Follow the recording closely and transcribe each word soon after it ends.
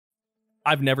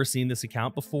I've never seen this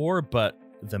account before, but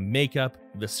the makeup,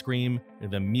 the scream,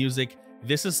 the music,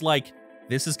 this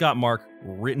has got Mark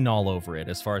written all over it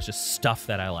as far as just stuff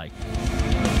that I like.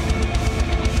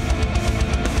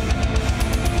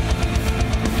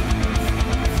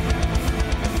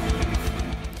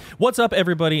 What's up,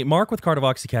 everybody? Mark with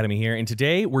Kardavox Academy here, and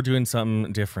today we're doing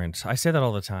something different. I say that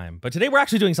all the time, but today we're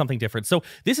actually doing something different. So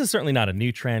this is certainly not a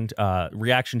new trend,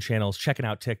 reaction channels, checking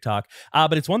out TikTok,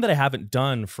 but it's one that I haven't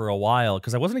done for a while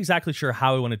because I wasn't exactly sure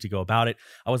how I wanted to go about it.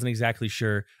 I wasn't exactly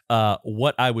sure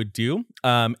what I would do,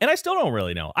 and I still don't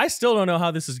really know. I still don't know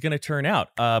how this is going to turn out,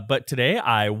 but today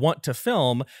I want to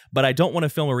film, but I don't want to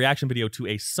film a reaction video to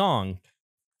a song.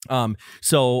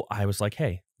 So I was like,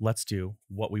 hey, let's do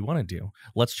what we want to do.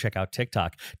 Let's check out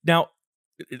TikTok. Now,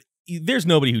 there's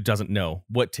nobody who doesn't know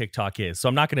what TikTok is. So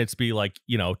I'm not going to be like,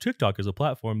 you know, TikTok is a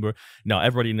platform. No,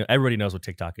 everybody knows what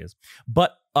TikTok is.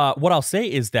 But what I'll say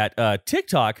is that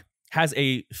TikTok has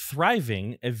a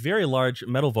thriving, a very large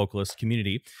metal vocalist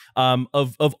community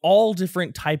of all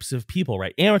different types of people,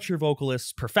 right? Amateur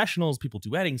vocalists, professionals, people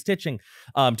duetting, stitching,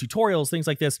 tutorials, things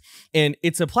like this. And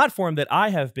it's a platform that I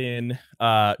have been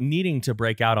needing to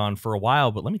break out on for a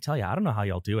while, but let me tell you, I don't know how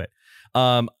y'all do it.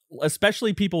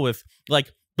 Especially people with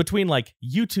between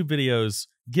YouTube videos,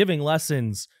 giving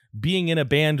lessons, being in a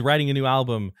band, writing a new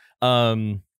album,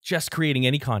 just creating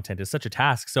any content is such a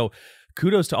task. So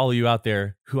kudos to all of you out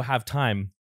there who have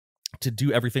time to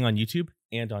do everything on YouTube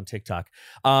and on TikTok.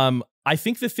 I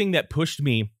think the thing that pushed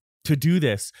me to do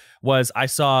this was I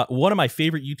saw one of my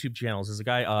favorite YouTube channels is a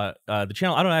guy, the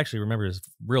channel, I don't actually remember his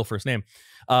real first name,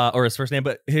 or his first name,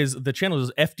 but the channel is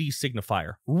FD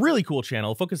Signifier. Really cool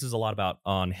channel. It focuses a lot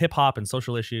on hip hop and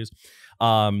social issues,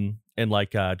 and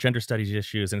gender studies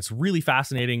issues. And it's really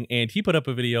fascinating. And he put up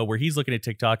a video where he's looking at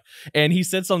TikTok and he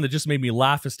said something that just made me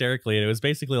laugh hysterically. And it was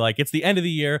basically like, it's the end of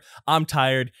the year. I'm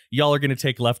tired. Y'all are going to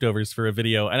take leftovers for a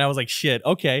video. And I was like, shit,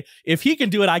 okay. If he can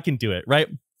do it, I can do it. Right.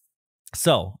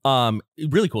 So,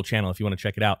 really cool channel if you want to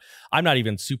check it out. I'm not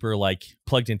even super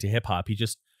plugged into hip hop. He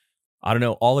just, I don't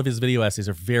know. All of his video essays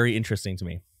are very interesting to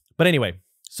me. But anyway,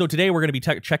 so today we're going to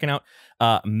be checking out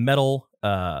metal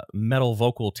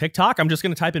vocal TikTok. I'm just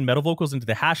going to type in metal vocals into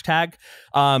the hashtag,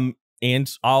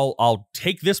 and I'll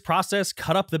take this process,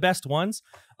 cut up the best ones,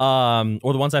 or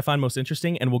the ones I find most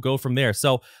interesting, and we'll go from there.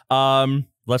 So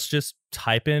let's just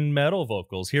type in metal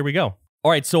vocals. Here we go. All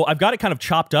right, so I've got it kind of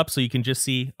chopped up so you can just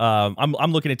see,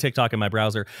 I'm looking at TikTok in my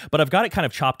browser, but I've got it kind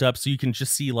of chopped up so you can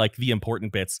just see the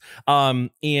important bits.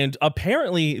 And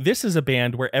apparently this is a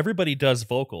band where everybody does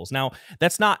vocals. Now,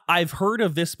 that's not, I've heard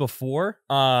of this before.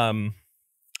 I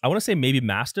want to say maybe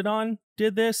Mastodon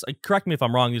did this. Correct me if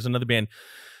I'm wrong, there's another band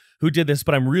who did this,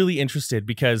 but I'm really interested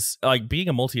because being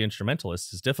a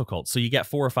multi-instrumentalist is difficult. So you get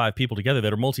 4 or 5 people together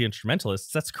that are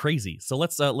multi-instrumentalists. That's crazy. So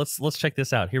let's check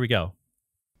this out. Here we go.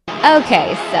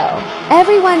 Okay, so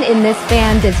everyone in this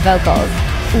band does vocals.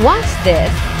 Watch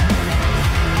this.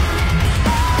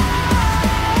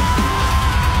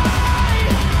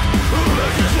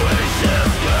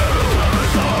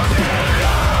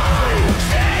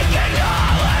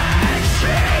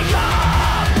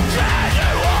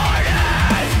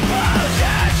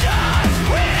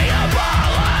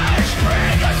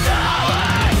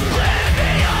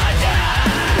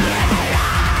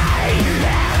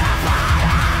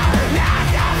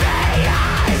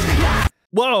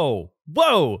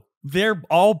 Whoa, they're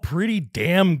all pretty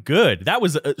damn good. That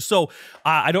was so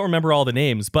I don't remember all the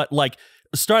names, but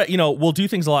we'll do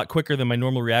things a lot quicker than my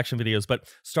normal reaction videos, but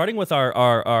starting with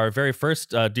our very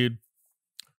first dude,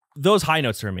 those high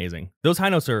notes are amazing. Those high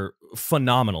notes are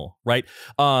phenomenal, right?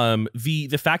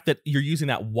 The fact that you're using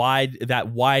that wide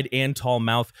and tall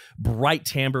mouth, bright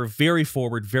timbre, very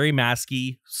forward, very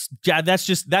masky. Yeah,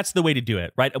 that's the way to do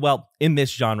it, right? Well, in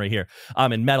this genre here,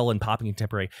 in metal and pop and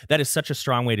contemporary, that is such a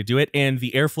strong way to do it. And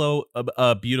the airflow,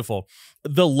 beautiful.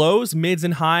 The lows, mids,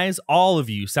 and highs, all of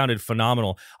you sounded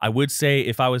phenomenal. I would say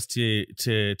if I was to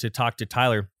talk to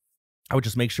Tyler, I would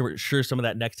just make sure some of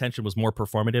that neck tension was more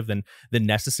performative than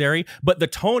necessary. But the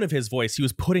tone of his voice, he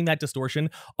was putting that distortion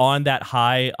on that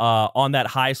high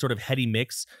sort of heady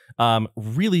mix.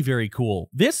 Really very cool.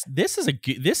 This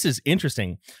is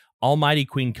interesting. Almighty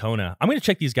Queen Kona. I'm going to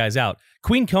check these guys out.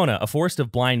 Queen Kona, A Forest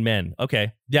of Blind Men.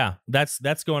 Okay, yeah,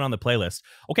 that's going on the playlist.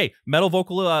 Okay, metal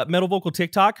vocal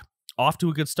TikTok, off to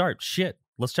a good start. Shit,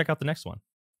 let's check out the next one.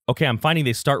 Okay, I'm finding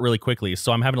they start really quickly,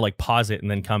 so I'm having to pause it and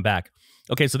then come back.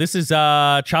 Okay, so this is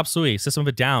Chop Suey, System of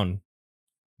a Down.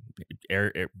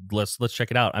 Let's check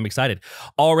it out. I'm excited.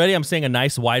 Already I'm saying a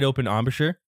nice wide open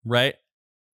embouchure, right?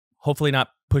 Hopefully not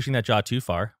pushing that jaw too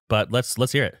far, but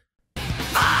let's hear it.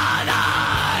 Honor,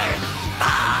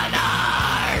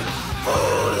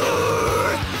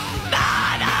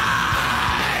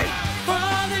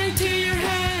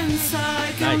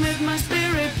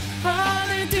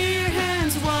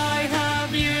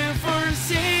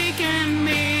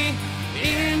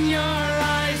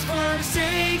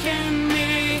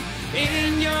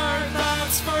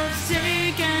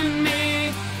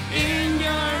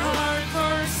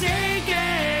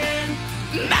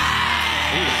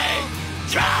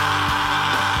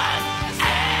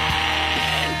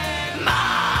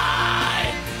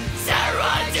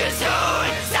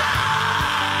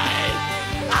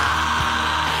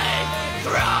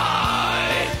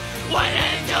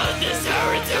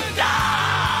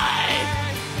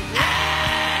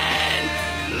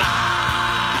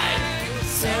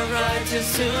 to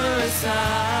suicide.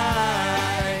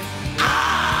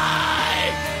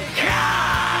 I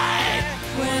cried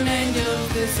when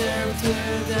angels deserve to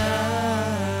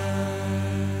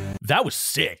die. That was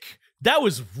sick. That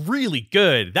was really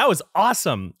good. That was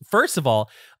awesome. First of all,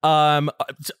 I'm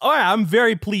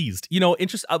very pleased. You know,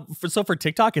 for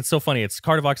TikTok, it's so funny. It's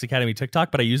Kardavox Academy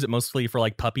TikTok, but I use it mostly for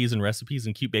like puppies and recipes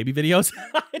and cute baby videos.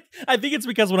 I think it's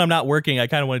because when I'm not working, I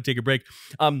kind of want to take a break.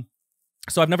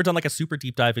 So I've never done like a super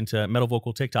deep dive into metal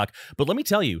vocal TikTok, but let me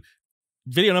tell you,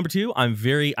 video number 2, I'm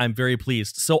very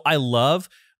pleased. So I love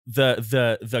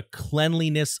the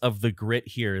cleanliness of the grit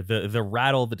here, the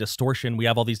rattle, the distortion. We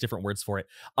have all these different words for it.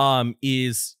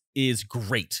 Is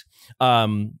great.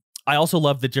 I also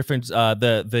love the different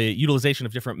the utilization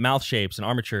of different mouth shapes and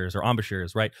armatures or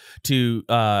embouchures, right? To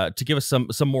give us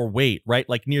some more weight, right?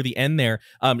 Like near the end there,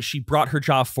 she brought her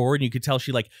jaw forward, and you could tell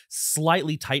she like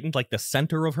slightly tightened like the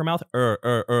center of her mouth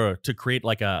to create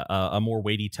like a more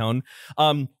weighty tone.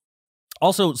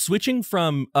 Also, switching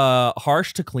from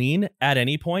harsh to clean at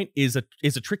any point is a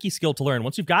tricky skill to learn.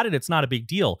 Once you've got it, it's not a big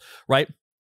deal, right?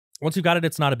 Once you've got it,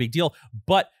 it's not a big deal.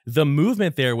 But the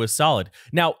movement there was solid.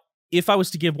 Now, if I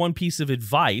was to give one piece of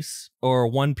advice or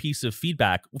one piece of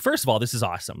feedback, well, first of all, this is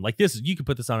awesome. Like this, you could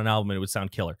put this on an album and it would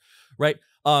sound killer, right?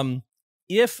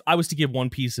 If I was to give one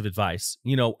piece of advice,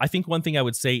 you know, I think one thing I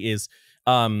would say is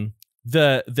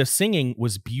the singing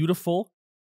was beautiful.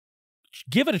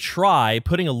 Give it a try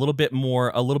putting a little bit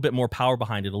more power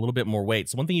behind it, a little bit more weight.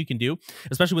 So one thing you can do,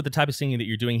 especially with the type of singing that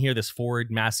you're doing here, this forward,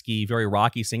 masky, very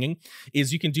rocky singing,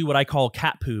 is you can do what I call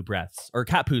cat poo breaths, or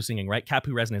cat poo singing, right? Cat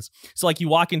poo resonance. So like you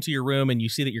walk into your room and you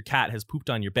see that your cat has pooped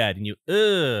on your bed, and you,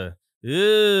 hey,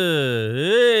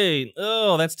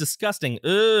 oh, that's disgusting.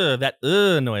 That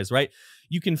noise, right?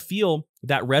 You can feel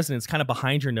that resonance kind of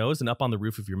behind your nose and up on the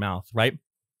roof of your mouth, right?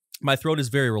 My throat is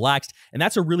very relaxed, and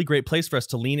that's a really great place for us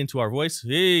to lean into our voice.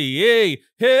 Hey, hey,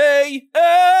 hey,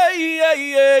 hey,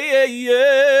 hey,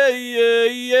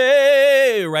 hey,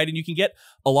 hey, right? And you can get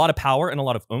a lot of power and a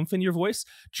lot of oomph in your voice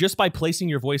just by placing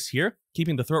your voice here,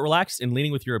 keeping the throat relaxed, and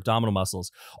leaning with your abdominal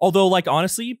muscles. Although, like,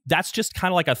 honestly, that's just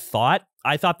kind of like a thought.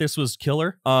 I thought this was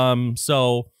killer.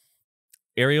 So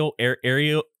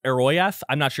Aroyath,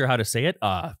 I'm not sure how to say it.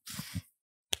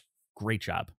 Great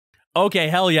job. Okay,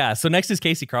 hell yeah. So next is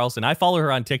Casey Carlson. I follow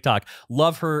her on TikTok.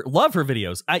 Love her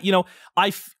videos.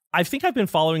 I think I've been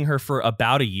following her for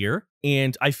about a year,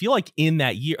 and I feel like in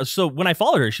that year, so when I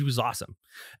followed her, she was awesome.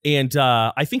 And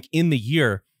I think in the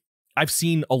year, I've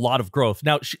seen a lot of growth.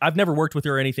 Now, I've never worked with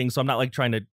her or anything, so I'm not like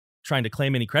trying to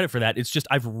claim any credit for that. It's just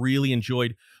I've really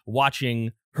enjoyed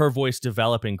watching her voice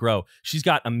develop and grow. She's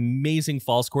got amazing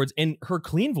false chords, and her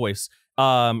clean voice.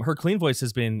 Her clean voice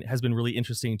has been really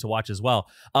interesting to watch as well.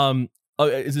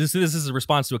 This is a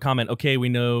response to a comment. Okay, we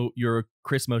know you're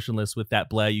Chris Motionless with that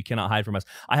bleh. You cannot hide from us.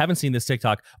 I haven't seen this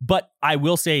TikTok, but I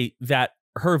will say that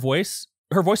her voice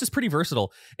is pretty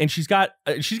versatile, and she's got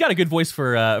a good voice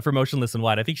for Motionless and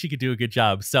Wide. I think she could do a good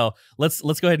job. So let's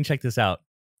go ahead and check this out.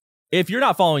 If you're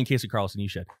not following Casey Carlson, you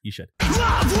should.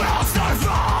 Love will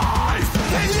survive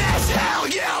in this hell.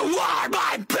 You are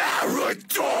my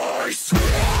paradise.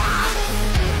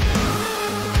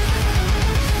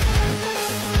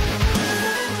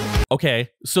 Okay,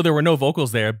 so there were no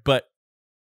vocals there, but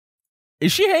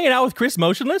is she hanging out with Chris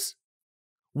Motionless?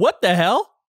 What the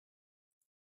hell?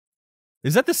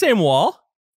 Is that the same wall?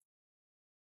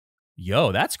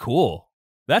 Yo, that's cool.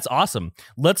 That's awesome.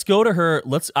 Let's go to her.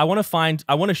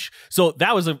 So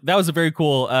that was a very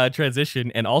cool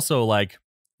transition, and also like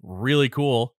really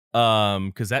cool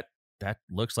because that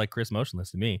looks like Chris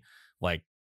Motionless to me, like,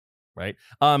 right?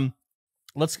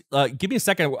 Let's give me a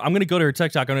second. I'm gonna go to her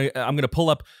TikTok. I'm gonna pull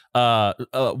up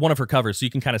one of her covers so you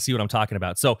can kind of see what I'm talking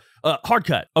about. So hard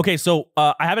cut. Okay, so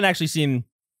I haven't seen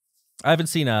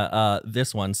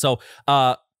this one. So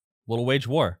Little Wage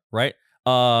War, right?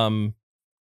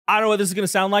 I don't know what this is gonna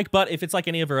sound like, but if it's like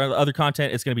any of her other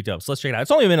content, it's gonna be dope. So let's check it out.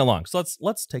 It's only a minute long, so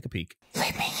let's take a peek.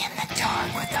 Leave me in the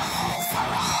dark with a hole for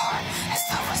a heart, as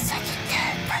low as I can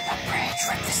get. Burn the bridge,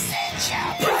 rip the stitch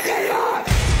out, break it up.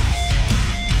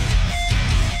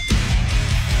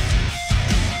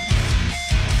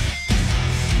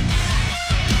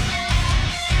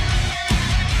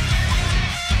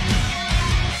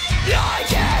 I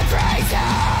can't break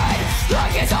it,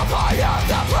 like it's a part of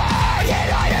the plan.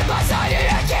 And I am beside it,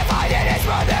 I can't find it, it's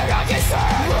more than I can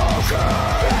stand.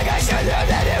 Like I should have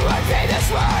that it would be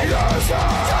this way. So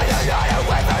you're not a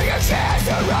wait for your chance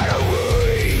to run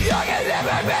away. I can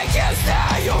never make you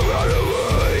stay, you'll run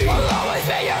away. I'll always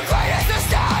be your greatest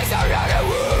mistake, so run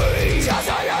away. Just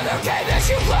another game that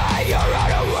you play, you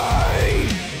run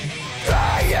away.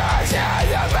 Fingers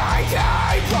in the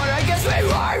making, put against me.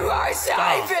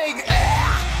 breathing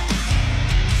air.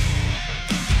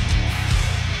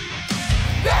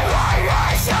 And I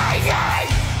was singing.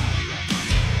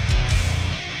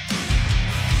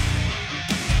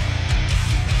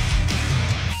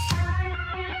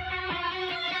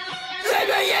 Leave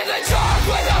me in the dark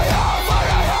with a hole for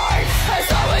a heart. As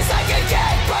low as I can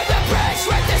get, burn the bridge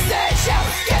with the stitch out.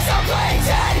 Guess I'm playing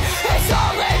dead, it's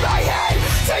all in my head.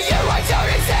 To you I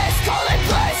don't exist, call it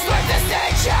bliss with the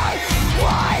stitch out.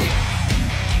 Why?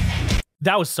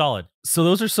 That was solid. So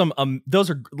those are some those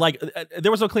are like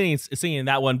there was no cleaning singing in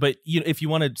that one, but if you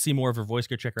want to see more of her voice,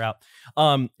 go check her out.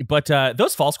 But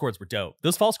those false chords were dope.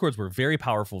 Those false chords were very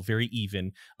powerful, very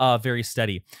even, very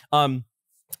steady.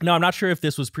 No, I'm not sure if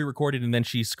this was pre-recorded and then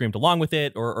she screamed along with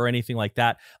it or anything like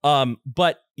that.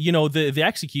 But you know, the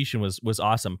execution was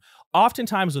awesome.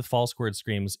 Oftentimes with false chord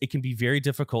screams, it can be very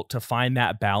difficult to find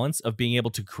that balance of being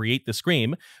able to create the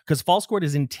scream, because false chord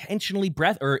is intentionally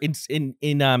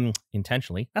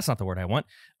intentionally, that's not the word I want.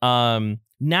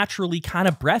 Naturally kind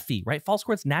of breathy, right? False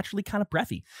chord's naturally kind of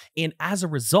breathy. And as a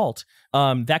result,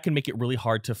 that can make it really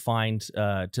hard to find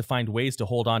ways to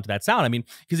hold on to that sound. I mean,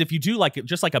 because if you do like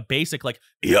just like a basic like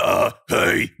yeah,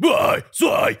 hey, blah,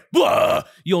 say, blah,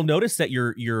 you'll notice that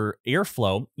your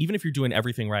airflow, even if you're doing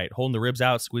everything right, holding the ribs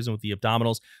out, squeezing with the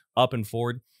abdominals up and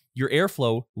forward, your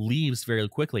airflow leaves very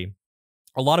quickly.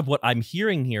 A lot of what I'm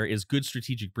hearing here is good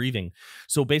strategic breathing.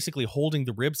 So basically holding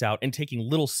the ribs out and taking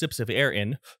little sips of air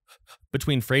in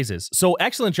between phrases. So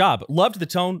excellent job. Loved the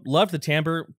tone, loved the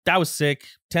timbre. That was sick.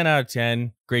 10 out of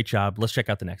 10. Great job. Let's check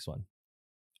out the next one.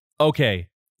 Okay.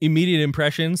 Immediate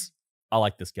impressions. I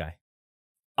like this guy.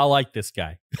 I like this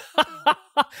guy.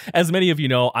 As many of you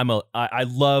know, I'm a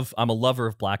lover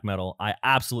of black metal. I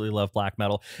absolutely love black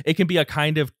metal. It can be a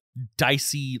kind of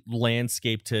dicey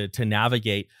landscape to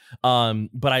navigate,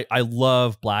 but I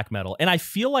love black metal, and I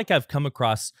feel like I've come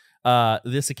across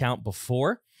this account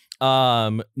before.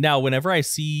 Now whenever I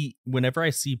see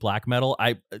black metal,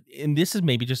 and this is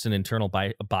maybe just an internal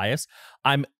bias,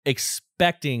 I'm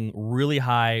expecting really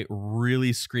high,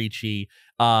 really screechy,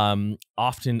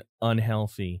 often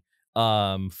unhealthy,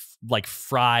 like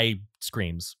fry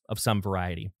screams of some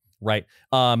variety. Right.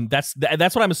 That's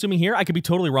what I'm assuming here. I could be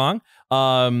totally wrong.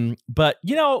 But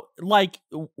you know, like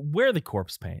wear the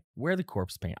corpse paint. Wear the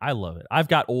corpse paint. I love it. I've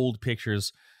got old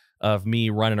pictures of me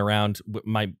running around with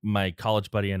my college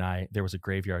buddy and I. There was a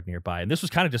graveyard nearby, and this was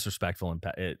kind of disrespectful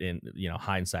in you know,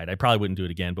 hindsight. I probably wouldn't do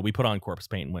it again, but we put on corpse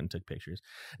paint and went and took pictures.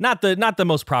 Not the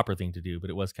most proper thing to do,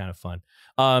 but it was kind of fun.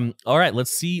 All right,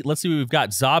 let's see what we've got.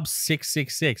 Zob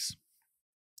 666.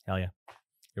 Hell yeah.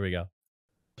 Here we go.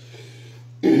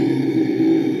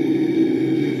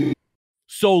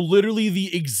 So literally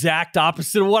the exact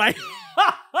opposite of what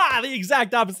the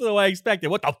exact opposite of what I expected.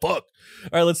 What the fuck? All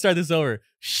right, let's start this over.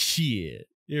 Shit.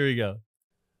 Here we go.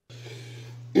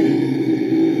 There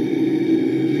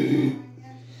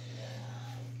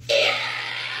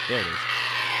it is.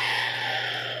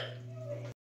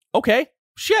 Okay.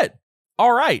 Shit.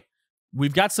 All right.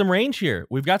 We've got some range here.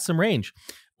 We've got some range.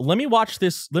 Let me watch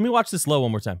this low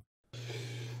one more time.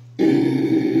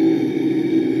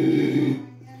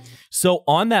 So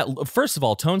on that, first of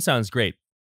all, tone sounds great.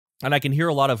 And I can hear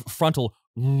a lot of frontal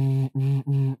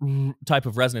type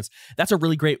of resonance. That's a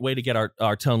really great way to get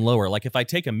our tone lower. Like if I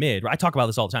take a mid, I talk about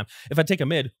this all the time. If I take a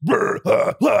mid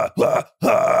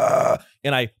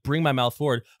and I bring my mouth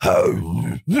forward,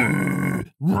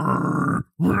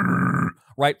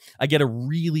 right, I get a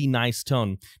really nice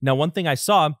tone. Now, one thing I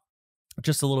saw,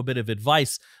 just a little bit of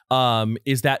advice,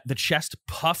 is that the chest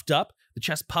puffed up,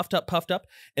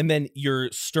 and then your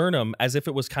sternum, as if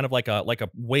it was kind of like a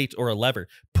weight or a lever,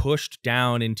 pushed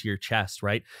down into your chest,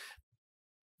 right?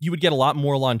 You would get a lot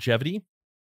more longevity.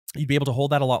 You'd be able to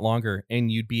hold that a lot longer, and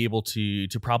you'd be able to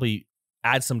probably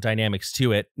add some dynamics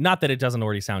to it. Not that it doesn't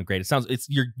already sound great. It sounds,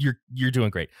 you're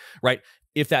doing great, right?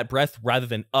 If that breath, rather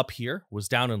than up here, was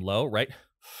down and low, right?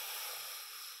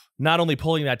 Not only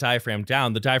pulling that diaphragm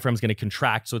down, the diaphragm is going to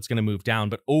contract, so it's going to move down,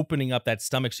 but opening up that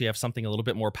stomach so you have something a little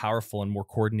bit more powerful and more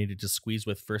coordinated to squeeze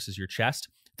with versus your chest.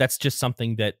 That's just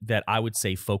something that I would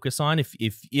say focus on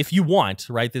if you want,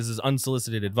 right? This is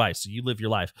unsolicited advice, so you live your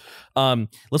life.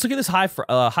 Let's look at this high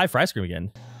fry scream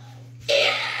again.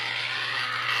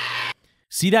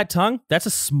 See that tongue? That's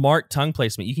a smart tongue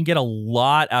placement. You can get a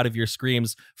lot out of your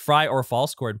screams, fry or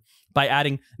false chord, by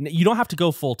adding, you don't have to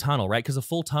go full tunnel, right? Because a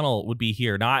full tunnel would be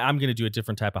here. Now, I'm going to do a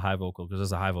different type of high vocal because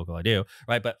there's a high vocal I do,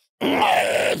 right? But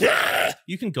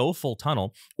you can go full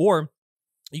tunnel, or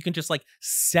you can just like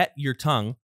set your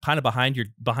tongue kind of behind your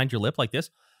lip like this.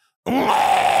 And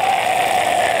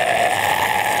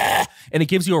it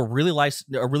gives you a really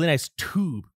nice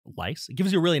tube lice. It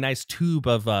gives you a really nice tube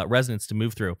of resonance to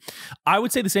move through. I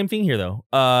would say the same thing here, though.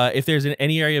 If there's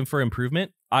any area for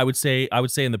improvement, I would say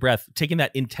in the breath, taking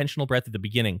that intentional breath at the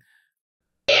beginning.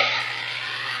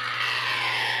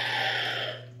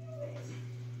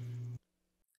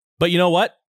 But you know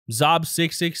what?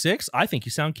 Zob666, I think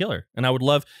you sound killer. And I would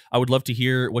love to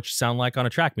hear what you sound like on a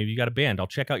track. Maybe you got a band. I'll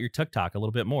check out your TikTok a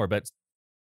little bit more, but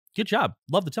good job.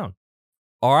 Love the tone.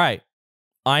 All right.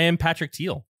 I am Patrick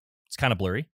Teal. It's kind of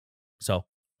blurry. So,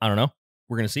 I don't know.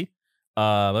 We're going to see.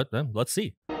 But let's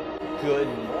see. Good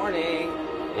morning.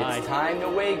 It's time to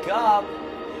wake up.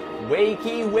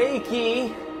 Wakey,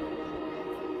 wakey.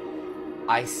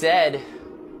 I said,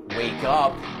 wake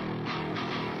up.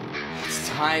 It's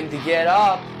time to get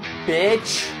up,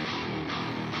 bitch.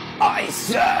 I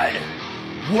said,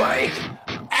 wake up.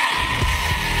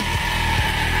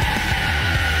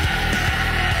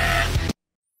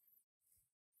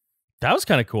 That was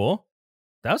kind of cool.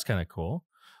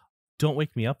 Don't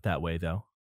wake me up that way, though.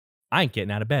 I ain't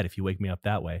getting out of bed if you wake me up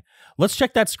that way. Let's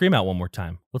check that scream out one more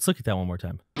time. Let's look at that one more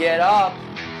time. Get up,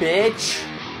 bitch.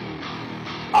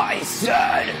 I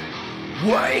said,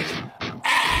 wake up.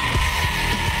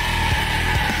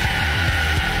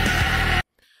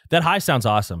 That high sounds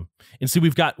awesome. And see,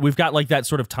 we've got like that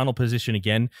sort of tunnel position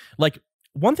again. Like,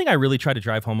 one thing I really try to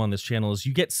drive home on this channel is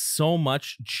you get so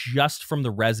much just from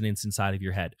the resonance inside of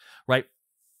your head, right?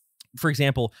 For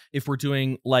example, if we're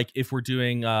doing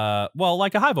well,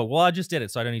 like a high vocal, well, I just did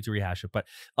it, so I don't need to rehash it. But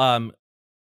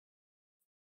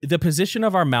the position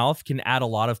of our mouth can add a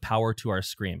lot of power to our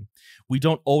scream. We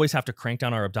don't always have to crank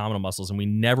down our abdominal muscles, and we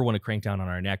never want to crank down on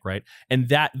our neck, right? And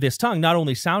that this tongue, not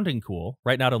only sounding cool,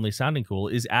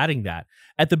 is adding that.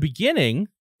 At the beginning,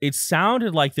 it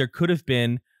sounded like there could have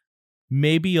been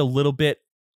maybe a little bit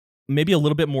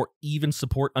more even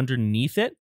support underneath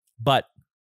it, but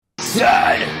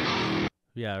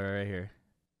yeah, right here.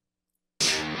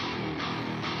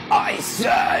 I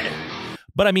said.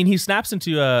 But I mean, he snaps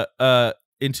into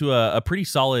a pretty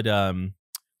solid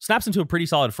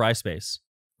fry space,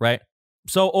 right?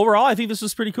 So overall, I think this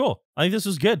was pretty cool. I think this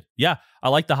was good. Yeah, I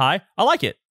like the high. I like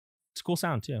it. It's a cool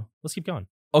sound too. Let's keep going.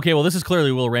 Okay, well, this is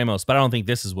clearly Will Ramos, but I don't think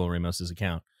this is Will Ramos's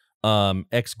account.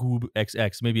 Xgoob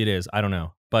XX, maybe it is. I don't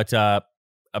know, but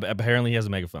apparently he has a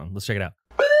megaphone. Let's check it out.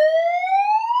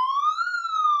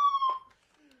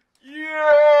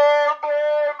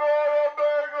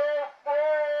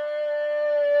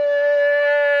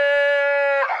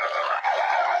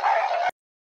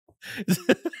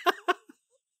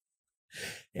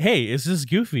 Hey, it's just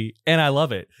goofy, and I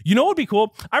love it. You know what would be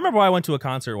cool? I remember I went to a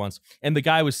concert once, and the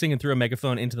guy was singing through a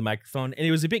megaphone into the microphone, and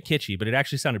it was a bit kitschy, but it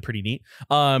actually sounded pretty neat.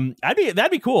 That'd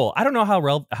be cool. I don't know how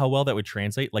well that would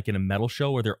translate, like in a metal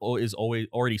show where there is always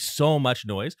already so much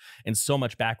noise and so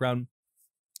much background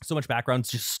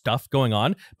just stuff going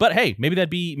on. But hey, maybe that'd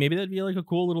be like a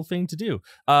cool little thing to do.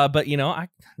 But you know, I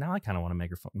kind of want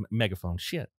a megaphone.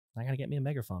 Shit, I gotta get me a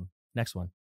megaphone. Next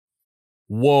one.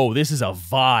 Whoa, this is a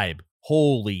vibe.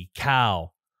 Holy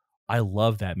cow. I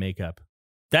love that makeup.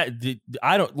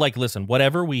 I don't like, listen,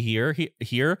 whatever we hear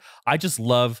here, I just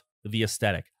love the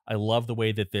aesthetic. I love the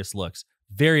way that this looks.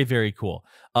 Very, very cool.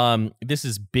 This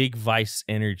is Big Vice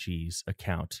Energy's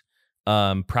account.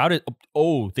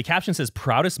 The caption says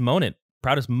proudest moment.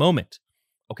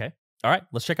 Okay. All right,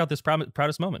 let's check out this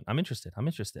proudest moment. I'm interested.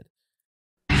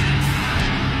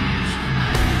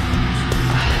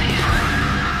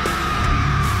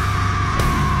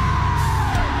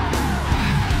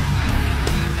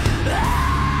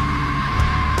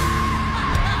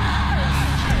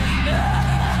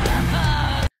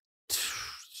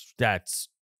 That's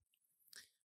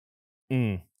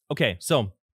okay.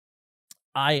 So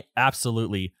I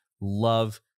absolutely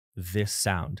love this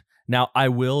sound. Now, I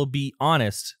will be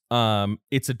honest.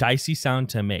 It's a dicey sound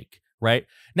to make, right?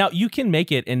 Now, you can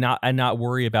make it and not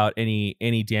worry about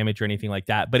any damage or anything like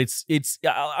that. But it's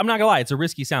I'm not gonna lie, it's a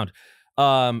risky sound.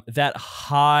 That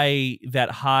high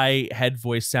head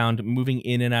voice sound moving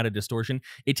in and out of distortion,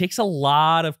 it takes a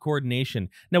lot of coordination.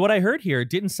 Now, what I heard here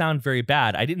didn't sound very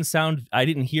bad. I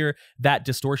didn't hear that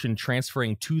distortion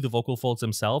transferring to the vocal folds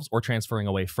themselves or transferring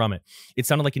away from it. It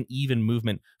sounded like an even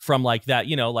movement from like that,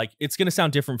 you know, like it's going to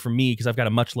sound different for me because I've got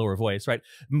a much lower voice, right?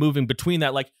 Moving between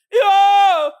that, like,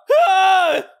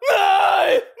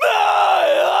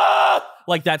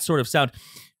 like that sort of sound.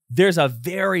 There's a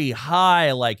very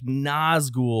high, like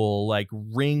Nazgul, like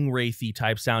ring wraithy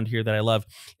type sound here that I love.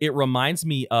 It reminds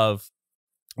me of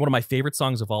one of my favorite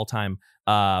songs of all time,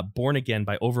 Born Again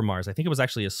by Overmars. I think it was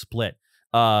actually a split.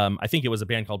 I think it was a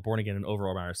band called Born Again and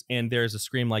Overmars. And there's a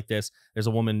scream like this. There's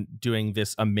a woman doing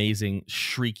this amazing,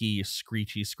 shrieky,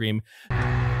 screechy scream.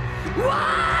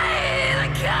 Why the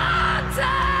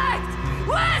contact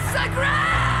with the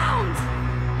ground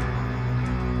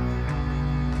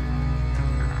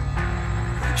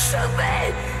should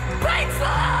be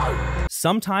painful.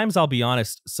 Sometimes, I'll be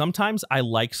honest, sometimes I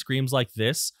like screams like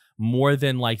this more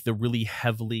than like the really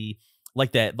heavily,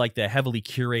 like the heavily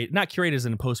curated, not curated as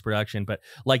in post-production, but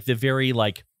like the very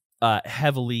like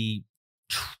heavily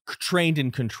trained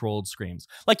and controlled screams.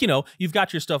 Like, you know, you've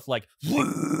got your stuff like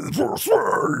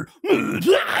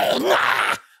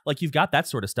you've got that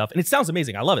sort of stuff, and it sounds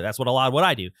amazing. I love it. That's what a lot of what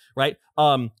I do, right?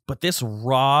 But this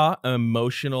raw,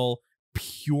 emotional,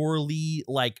 purely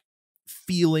like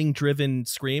feeling driven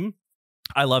scream,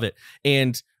 I love it.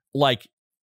 And like,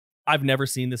 I've never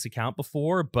seen this account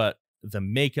before, but the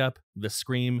makeup, the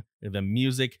scream, the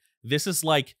music, this has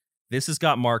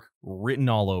got Mark written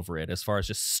all over it as far as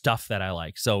just stuff that I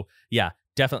like. So yeah,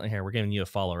 definitely here. We're giving you a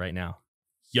follow right now.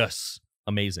 Yes.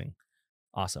 Amazing.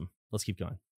 Awesome. Let's keep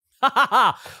going.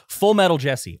 Full Metal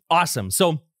Jessie. Awesome.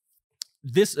 So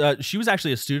this, she was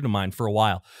actually a student of mine for a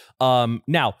while.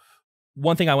 Now,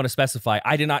 one thing I want to specify,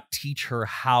 I did not teach her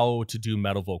how to do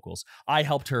metal vocals. I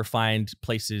helped her find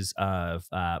places of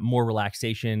more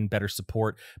relaxation, better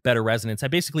support, better resonance. I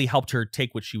basically helped her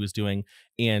take what she was doing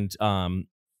and,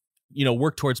 you know,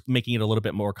 work towards making it a little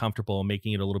bit more comfortable,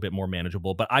 making it a little bit more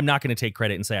manageable. But I'm not going to take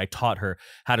credit and say I taught her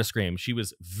how to scream. She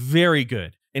was very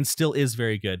good and still is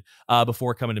very good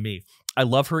before coming to me. I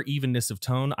love her evenness of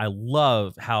tone. I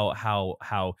love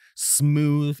how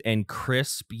smooth and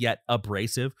crisp yet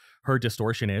abrasive her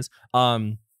distortion is.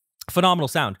 Phenomenal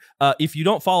sound. If you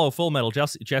don't follow Full Metal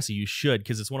Jessie, you should,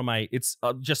 because it's one of my, it's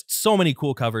just so many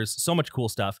cool covers, so much cool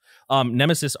stuff.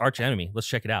 Nemesis Arch Enemy. Let's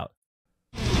check it out.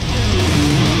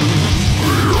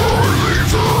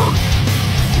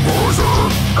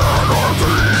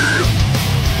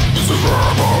 This is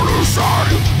revolution.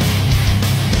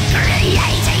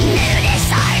 Creating new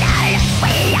disorder.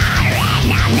 We are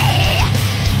enemy.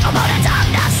 Opponent of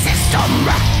the system.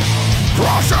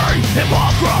 Crushing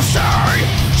hypocrisy.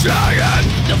 Saying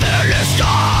the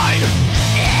Philistine.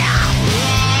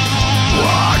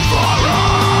 One for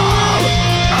all.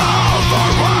 All for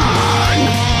one.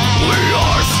 We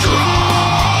are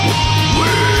strong.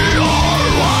 We are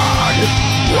one.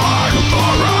 One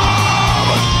for all.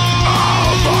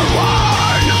 All for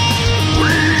one.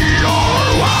 We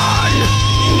are one.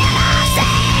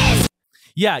 Nemesis.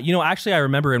 Yeah, you know, actually, I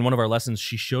remember in one of our lessons,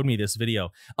 she showed me this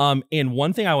video. And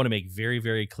one thing I want to make very,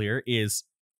 very clear is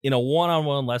in a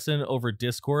one-on-one lesson over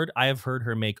Discord, I have heard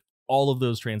her make all of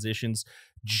those transitions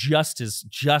just as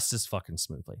fucking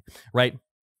smoothly, right?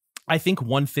 I think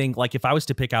one thing, like if I was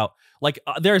to pick out, like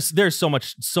there's so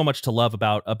much to love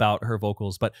about her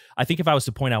vocals, but I think if I was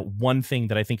to point out one thing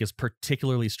that I think is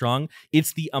particularly strong,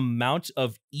 it's the amount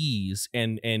of ease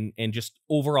and just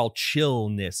overall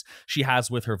chillness she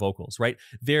has with her vocals, right?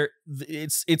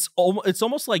 It's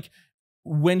almost like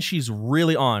when she's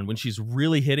really on, when she's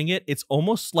really hitting it, it's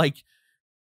almost like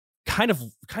kind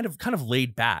of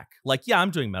laid back. Like, yeah,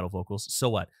 I'm doing metal vocals, so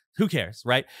what? Who cares,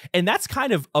 right? And that's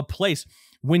kind of a place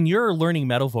when you're learning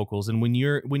metal vocals and when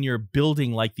you're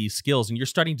building like these skills and you're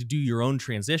starting to do your own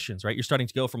transitions, right? You're starting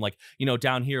to go from like, you know,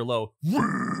 down here low,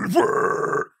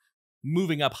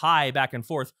 moving up high, back and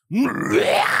forth.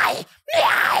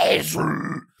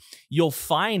 You'll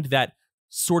find that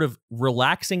sort of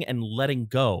relaxing and letting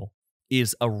go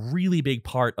is a really big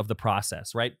part of the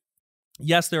process, right?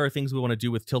 Yes, there are things we want to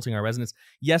do with tilting our resonance.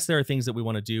 Yes, there are things that we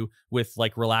want to do with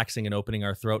like relaxing and opening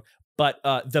our throat. But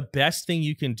the best thing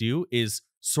you can do is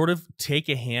sort of take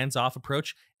a hands-off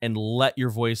approach and let your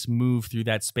voice move through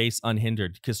that space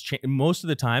unhindered. Because most of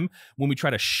the time when we try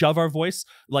to shove our voice,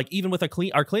 like even with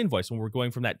our clean voice, when we're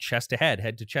going from that chest to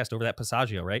head to chest over that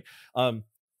passaggio, right?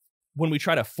 When we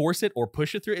try to force it or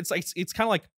push it through, it's kind of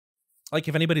like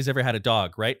if anybody's ever had a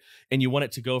dog, right? And you want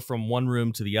it to go from one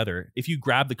room to the other. If you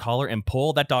grab the collar and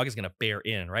pull, that dog is going to bear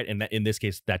in, right? And in this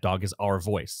case, that dog is our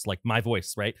voice, like my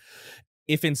voice, right?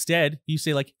 If instead you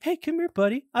say like, hey, come here,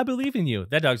 buddy, I believe in you,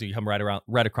 that dog's going to come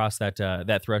right across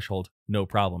that threshold, no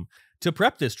problem. To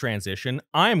prep this transition,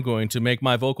 I'm going to make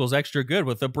my vocals extra good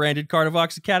with the branded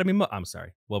Kardavox Academy. I'm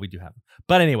sorry. Well, we do have them.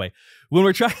 But anyway, when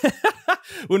we're trying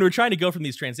to go from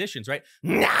these transitions, right?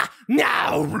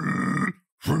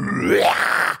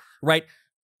 Right,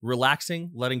 relaxing,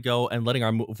 letting go, and letting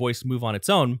our voice move on its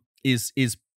own is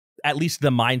at least the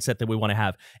mindset that we want to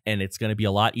have. And it's going to be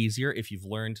a lot easier if you've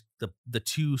learned the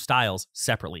two styles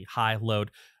separately: high, low,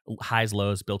 highs,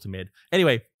 lows, built to mid.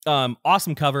 Anyway,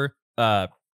 awesome cover.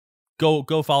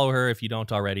 Go follow her if you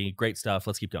don't already. Great stuff.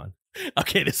 Let's keep going.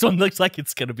 Okay, this one looks like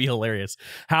it's gonna be hilarious.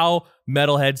 How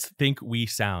metalheads think we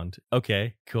sound.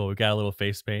 Okay, cool. We got a little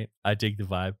face paint. I dig the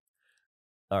vibe.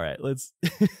 All right, let's.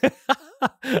 All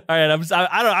right,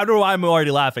 I don't know why I'm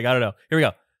already laughing. I don't know. Here we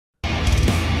go.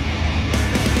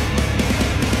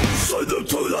 Send them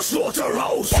to the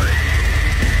slaughterhouse.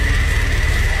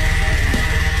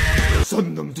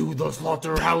 Send them to the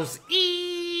slaughterhouse.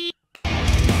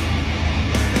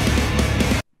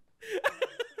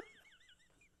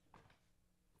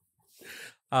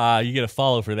 You get a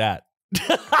follow for that.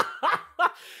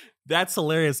 That's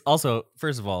hilarious. Also,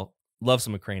 first of all, love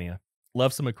some Acrania.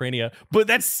 Love some Acrania. But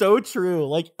that's so true.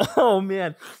 Like, oh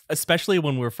man. Especially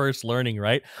when we're first learning,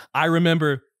 right? I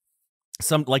remember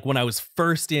when I was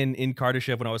first in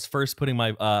Kardashev, when I was first putting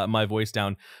my my voice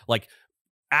down, like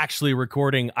actually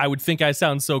recording, I would think I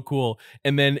sound so cool.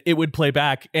 And then it would play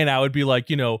back and I would be like,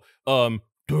 it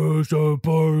was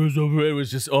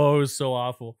just, it was so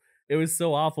awful. It was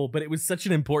so awful, but it was such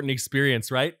an important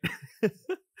experience, right?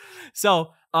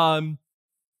 So,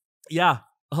 yeah,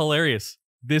 hilarious.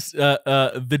 This,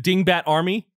 the Dingbat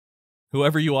Army,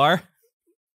 whoever you are,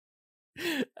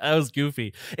 that was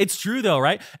goofy. It's true though,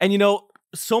 right? And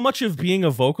so much of being a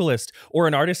vocalist or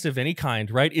an artist of any kind,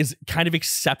 right, is kind of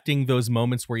accepting those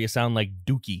moments where you sound like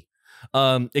Dookie.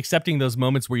 Accepting those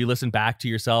moments where you listen back to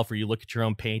yourself or you look at your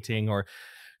own painting or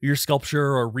your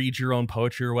sculpture or read your own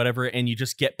poetry or whatever, and you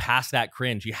just get past that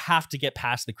cringe. You have to get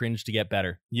past the cringe to get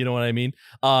better. You know what I mean?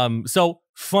 So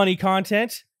funny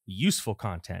content, useful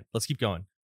content. Let's keep going.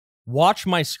 Watch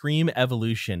my scream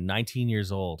evolution, 19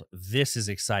 years old. This is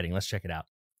exciting. Let's check it out.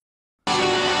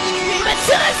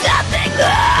 Until there's nothing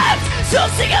left, so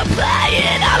sick of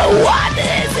playing. I don't want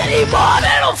this anymore.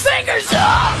 Middle fingers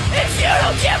up if you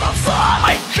don't give a fuck.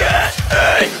 I can't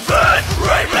even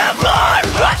remember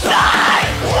the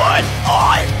time when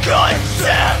I could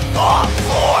stand up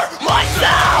for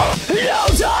myself. No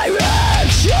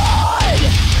direction,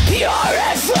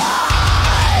 purify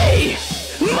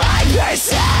my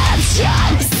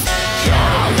perceptions.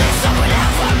 There's someone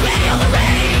out for me on the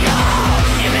radio.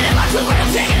 Even if I feel what I'm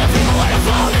taking, I feel what I'm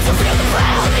flowing. It's a feel the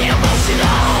proud, the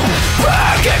emotional.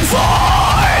 Back and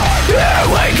forth, here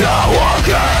we go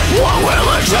again. What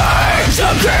will it take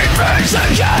to keep things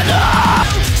together?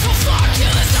 So far till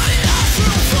it's not enough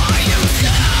room for you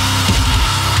now.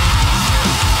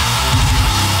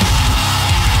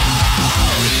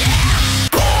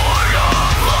 Born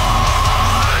of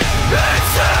light,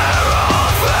 it's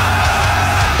terrifying.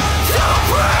 To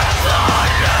breathe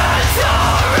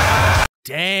unnecessary.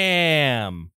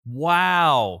 Damn.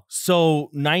 Wow. So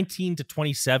 19 to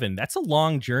 27. That's a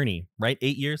long journey, right?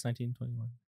 8 years, 19 to 21.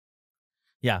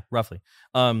 Yeah, roughly.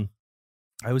 I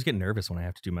always get nervous when I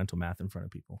have to do mental math in front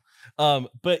of people.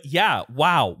 But yeah,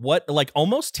 wow. What, like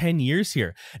almost 10 years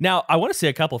here. Now, I want to say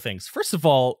a couple things. First of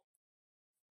all,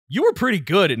 you were pretty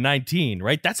good at 19,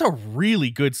 right? That's a really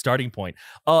good starting point.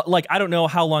 Like, I don't know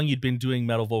how long you'd been doing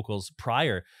metal vocals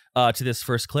prior to this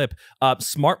first clip.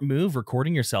 Smart move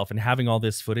recording yourself and having all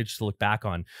this footage to look back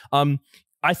on.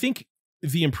 I think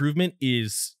the improvement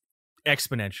is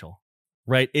exponential,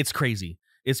 right? It's crazy.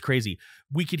 It's crazy.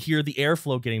 We could hear the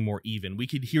airflow getting more even. We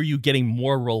could hear you getting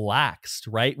more relaxed,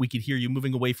 right? We could hear you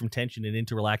moving away from tension and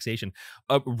into relaxation,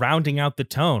 rounding out the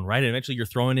tone, right? And eventually you're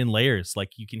throwing in layers.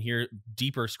 Like you can hear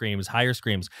deeper screams, higher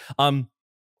screams. And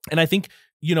I think,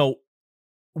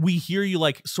 we hear you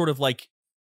like sort of like,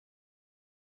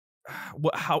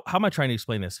 how am I trying to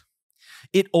explain this?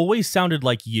 It always sounded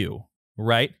like you,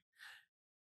 right?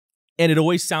 And it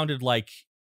always sounded like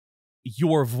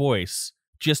your voice,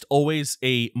 just always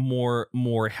a more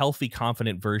healthy,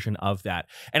 confident version of that.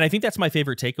 And I think that's my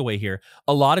favorite takeaway here.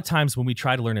 A lot of times when we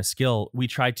try to learn a skill, we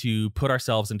try to put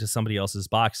ourselves into somebody else's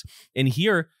box. And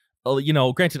here,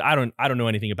 granted, I don't know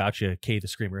anything about you, Kay the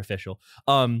Screamer official.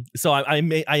 So I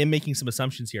am making some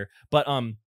assumptions here, but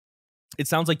it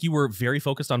sounds like you were very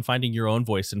focused on finding your own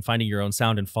voice and finding your own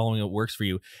sound and following what works for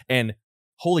you. And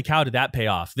holy cow, did that pay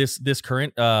off? This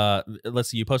current let's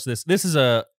see, you posted this. This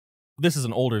is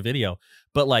an older video,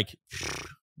 but like,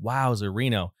 wowza,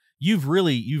 Reno, you've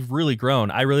really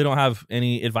grown. I really don't have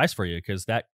any advice for you because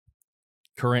that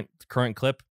current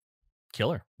clip,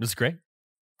 killer. This is great.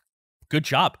 Good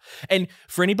job. And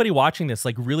for anybody watching this,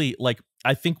 like really, like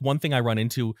I think one thing I run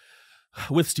into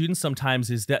with students sometimes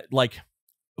is that like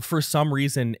for some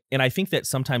reason, and I think that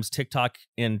sometimes TikTok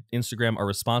and Instagram are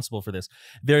responsible for this,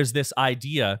 there's this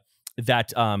idea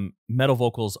that metal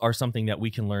vocals are something that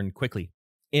we can learn quickly.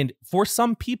 And for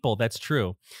some people, that's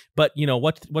true. But,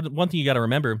 what one thing you got to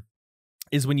remember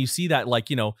is when you see that, like,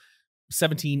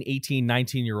 17, 18,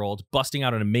 19-year-old busting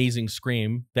out an amazing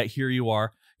scream that here you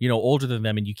are, older than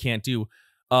them and you can't do,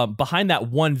 behind that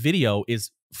one video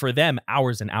is, for them,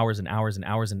 hours and hours and hours and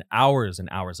hours and hours and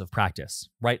hours of practice,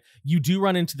 right? You do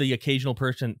run into the occasional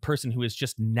person who is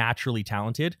just naturally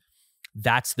talented.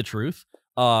 That's the truth.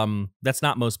 That's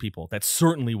not most people. That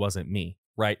certainly wasn't me,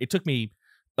 right? It took me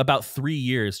about 3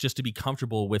 years just to be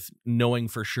comfortable with knowing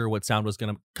for sure what sound was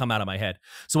going to come out of my head.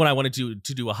 So when I wanted to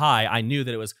do a high, I knew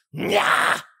that it was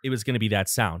going to be that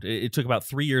sound. It took about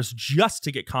 3 years just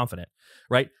to get confident,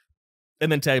 right?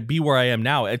 And then to be where I am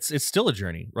now, it's still a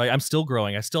journey, right? I'm still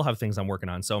growing. I still have things I'm working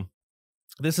on. So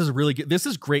this is really good. This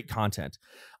is great content.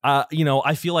 You know,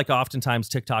 I feel like oftentimes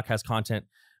TikTok has content.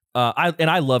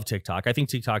 I love TikTok. I think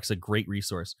TikTok's a great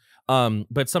resource.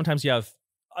 But sometimes you have,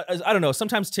 I don't know,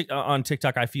 sometimes on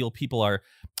TikTok, I feel people are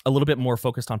a little bit more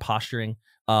focused on posturing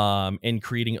and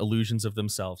creating illusions of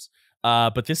themselves.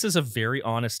 But this is a very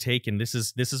honest take. And this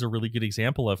is a really good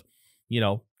example of, you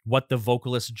know, what the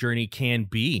vocalist journey can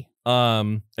be.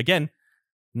 Again,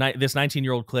 this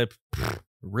 19-year-old clip,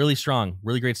 really strong,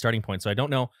 really great starting point. So I don't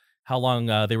know how long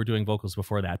they were doing vocals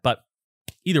before that, but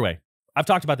either way, I've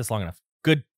talked about this long enough.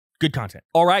 Good content.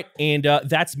 All right, and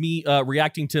that's me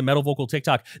reacting to metal vocal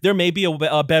TikTok. There may be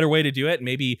a better way to do it.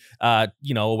 Maybe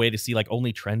you know, a way to see like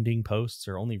only trending posts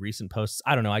or only recent posts.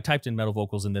 I don't know. I typed in metal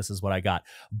vocals and this is what I got.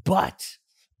 But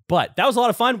that was a lot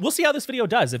of fun. We'll see how this video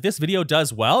does. If this video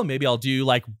does well, maybe I'll do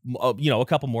like, you know, a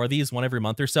couple more of these, one every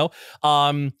month or so.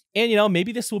 And, you know,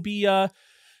 maybe this will be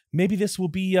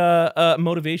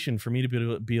motivation for me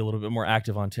to be a little bit more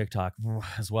active on TikTok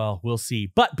as well. We'll see.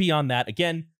 But beyond that,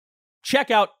 again,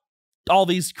 check out all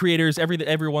these creators,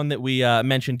 everyone that we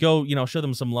mentioned. Go, you know, show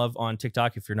them some love on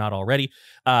TikTok if you're not already.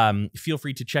 Feel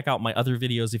free to check out my other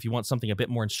videos if you want something a bit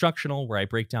more instructional, where I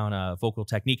break down a vocal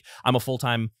technique. I'm a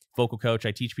full-time vocal coach.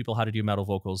 I teach people how to do metal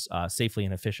vocals safely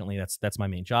and efficiently. That's my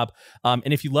main job.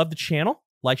 And if you love the channel,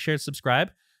 like, share,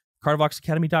 subscribe.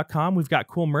 Kardavoxacademy.com. We've got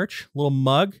cool merch, little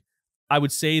mug. I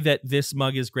would say that this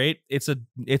mug is great. It's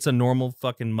a normal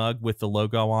fucking mug with the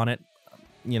logo on it,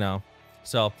 you know.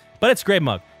 So, but it's a great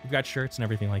mug. We've got shirts and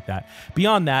everything like that.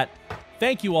 Beyond that,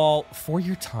 thank you all for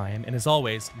your time. And as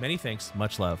always, many thanks,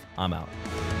 much love. I'm out.